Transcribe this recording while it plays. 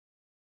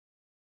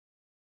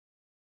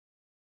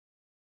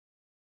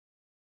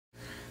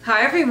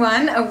Hi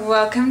everyone,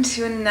 welcome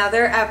to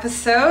another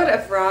episode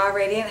of Raw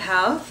Radiant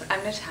Health.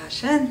 I'm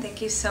Natasha and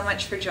thank you so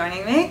much for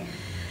joining me.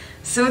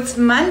 So it's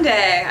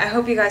Monday. I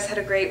hope you guys had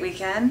a great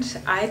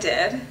weekend. I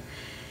did.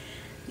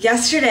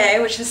 Yesterday,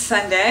 which is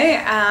Sunday,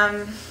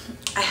 I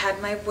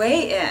had my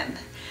weigh-in.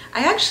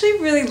 I actually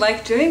really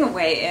like doing a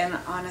weigh-in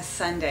on a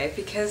Sunday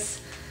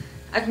because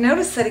I've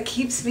noticed that it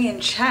keeps me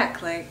in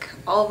check like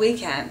all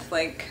weekend.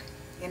 Like,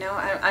 you know,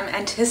 I'm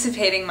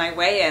anticipating my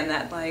weigh-in,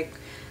 that like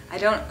I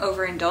don't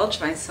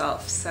overindulge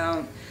myself,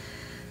 so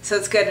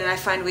it's good. And I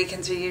find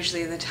weekends are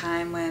usually the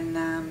time when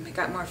I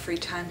got more free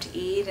time to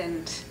eat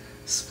and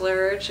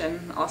splurge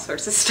and all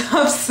sorts of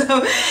stuff.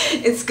 So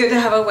it's good to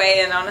have a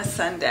weigh-in on a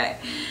Sunday.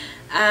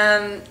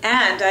 And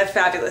I have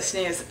fabulous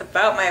news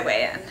about my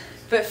weigh-in.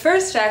 But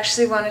first, I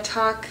actually want to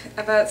talk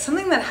about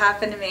something that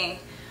happened to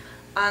me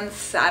on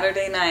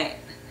Saturday night.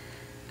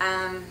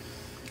 I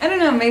don't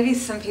know, maybe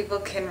some people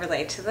can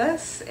relate to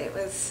this. It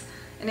was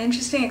an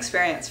interesting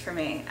experience for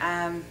me.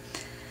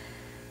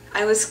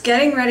 I was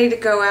getting ready to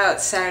go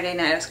out Saturday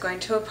night. I was going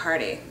to a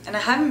party, and I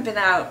haven't been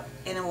out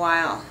in a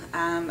while.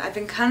 I've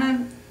been kind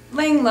of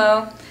laying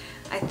low.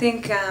 I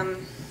think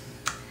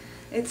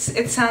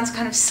it sounds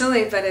kind of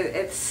silly, but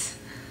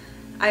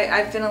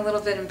I've been a little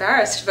bit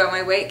embarrassed about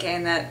my weight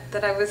gain,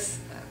 that I was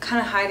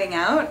kind of hiding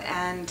out,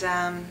 and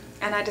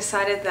I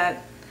decided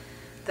that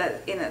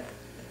you know,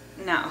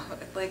 no,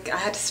 like I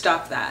had to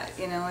stop that.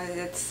 You know,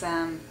 it's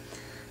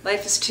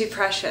life is too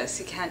precious.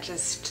 You can't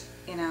just,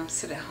 you know,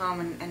 sit at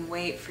home and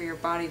wait for your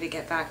body to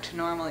get back to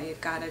normal. You've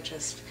got to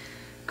just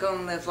go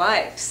and live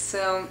life.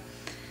 So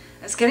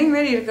I was getting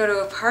ready to go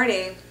to a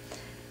party,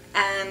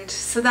 and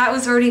so that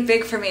was already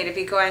big for me to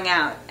be going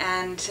out.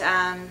 And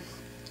I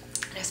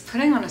was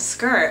putting on a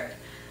skirt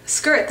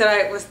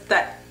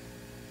that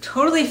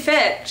totally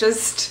fit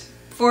just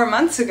 4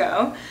 months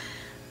ago.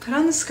 Put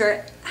on the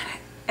skirt,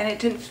 and it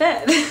didn't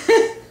fit.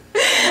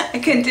 I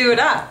couldn't do it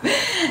up,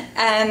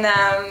 and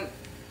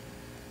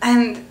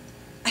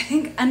I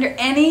think under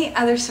any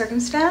other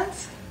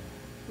circumstance,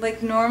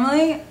 like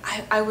normally,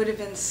 I would have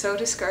been so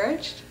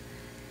discouraged,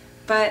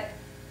 but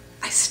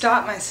I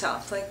stopped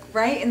myself, like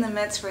right in the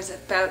midst where I was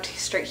about to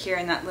start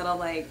hearing that little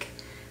like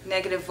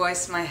negative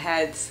voice in my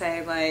head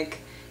say like,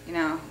 you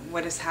know,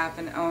 what has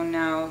happened? Oh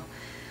no.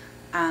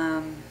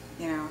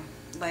 You know,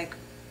 like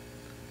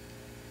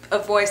a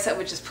voice that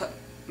would just put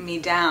me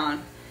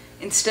down.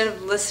 Instead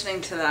of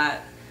listening to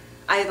that,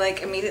 I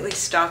like immediately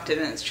stopped it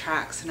in its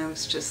tracks, and I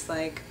was just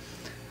like,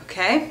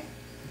 okay,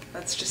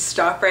 let's just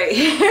stop right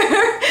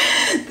here.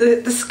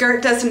 The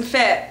skirt doesn't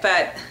fit,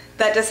 but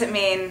that doesn't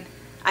mean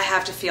I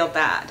have to feel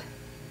bad.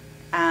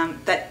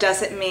 That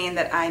doesn't mean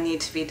that I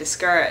need to be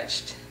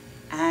discouraged.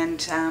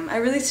 And I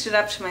really stood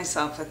up to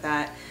myself with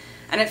that,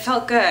 and it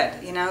felt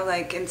good, you know,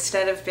 like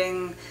instead of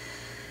being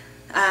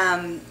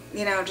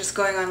you know, just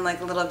going on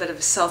like a little bit of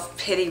a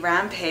self-pity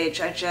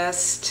rampage, I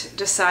just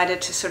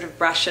decided to sort of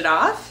brush it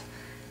off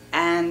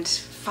and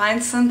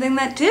find something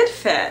that did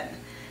fit.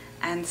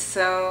 And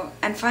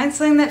find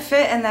something that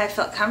fit and that I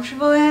felt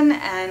comfortable in,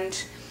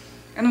 and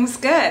it was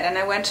good. And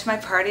I went to my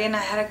party and I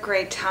had a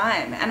great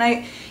time.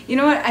 And you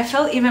know what, I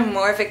felt even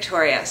more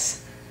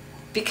victorious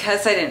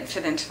because I didn't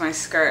fit into my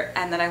skirt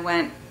and that I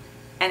went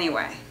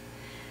anyway.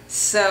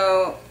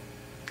 So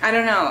I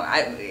don't know,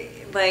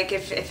 like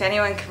if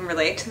anyone can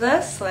relate to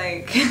this,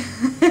 like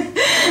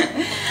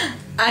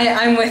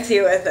I'm with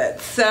you with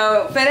it.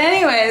 So, but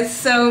anyways,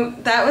 so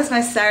that was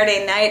my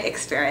Saturday night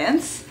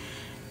experience,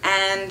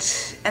 and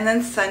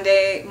then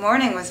Sunday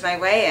morning was my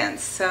weigh-in.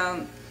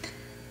 So,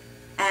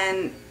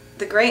 and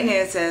the great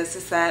news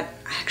is that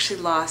I actually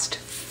lost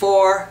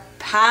 4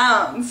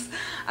 pounds.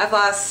 I've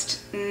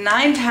lost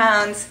 9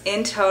 pounds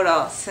in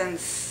total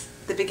since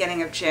the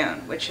beginning of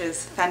June, which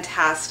is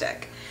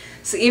fantastic.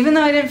 So even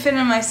though I didn't fit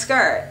in my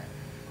skirt,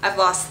 I've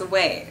lost the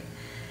weight,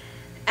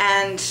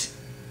 and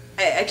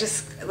I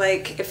just,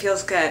 like, it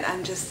feels good.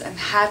 I'm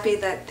happy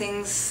that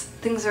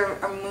things are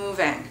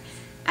moving,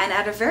 and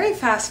at a very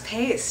fast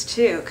pace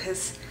too,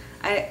 because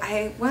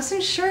I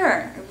wasn't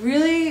sure. I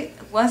really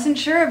wasn't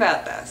sure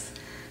about this,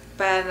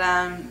 but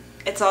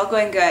it's all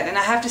going good. And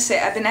I have to say,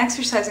 I've been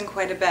exercising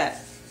quite a bit.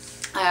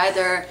 I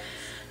either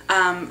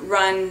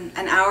run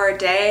an hour a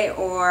day,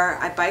 or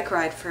I bike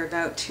ride for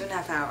about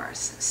 2.5 hours.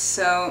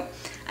 So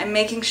I'm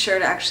making sure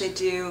to actually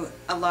do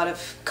a lot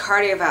of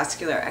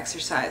cardiovascular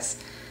exercise.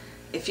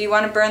 If you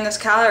want to burn those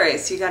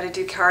calories, you got to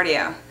do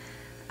cardio.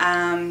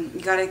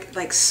 You got to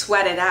like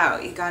sweat it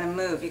out. You got to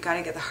move. You got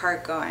to get the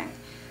heart going.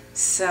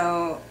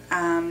 So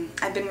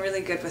I've been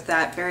really good with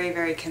that. Very,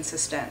 very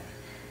consistent.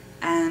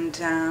 And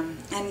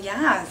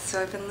yeah,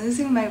 so I've been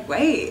losing my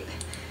weight.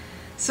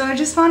 So I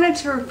just wanted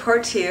to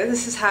report to you,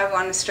 this is how I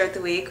wanted to start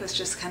the week, was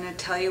just kind of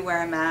tell you where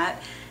I'm at.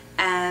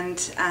 And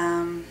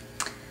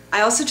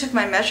I also took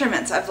my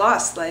measurements. I've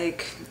lost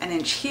like 1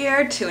 inch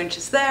here, 2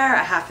 inches there,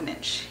 1/2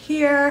 inch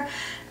here.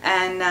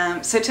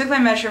 And so I took my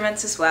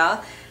measurements as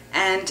well.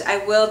 And I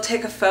will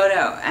take a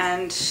photo,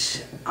 and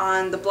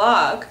on the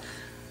blog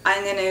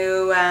I'm going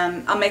to,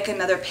 I'll make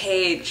another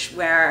page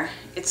where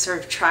it's sort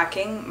of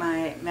tracking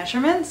my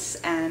measurements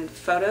and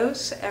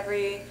photos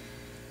every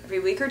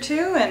week or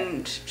two,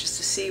 and just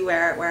to see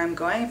where I'm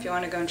going. If you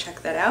want to go and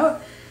check that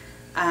out,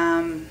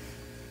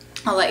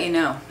 I'll let you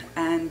know.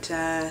 And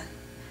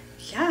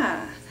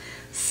yeah,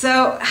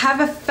 so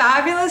have a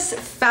fabulous,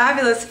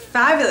 fabulous,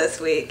 fabulous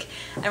week.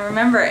 And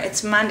remember,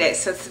 it's Monday,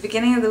 so it's the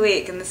beginning of the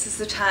week, and this is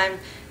the time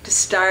to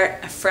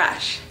start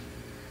afresh.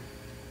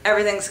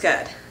 Everything's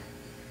good.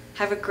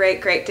 Have a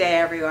great, great day,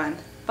 everyone.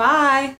 Bye.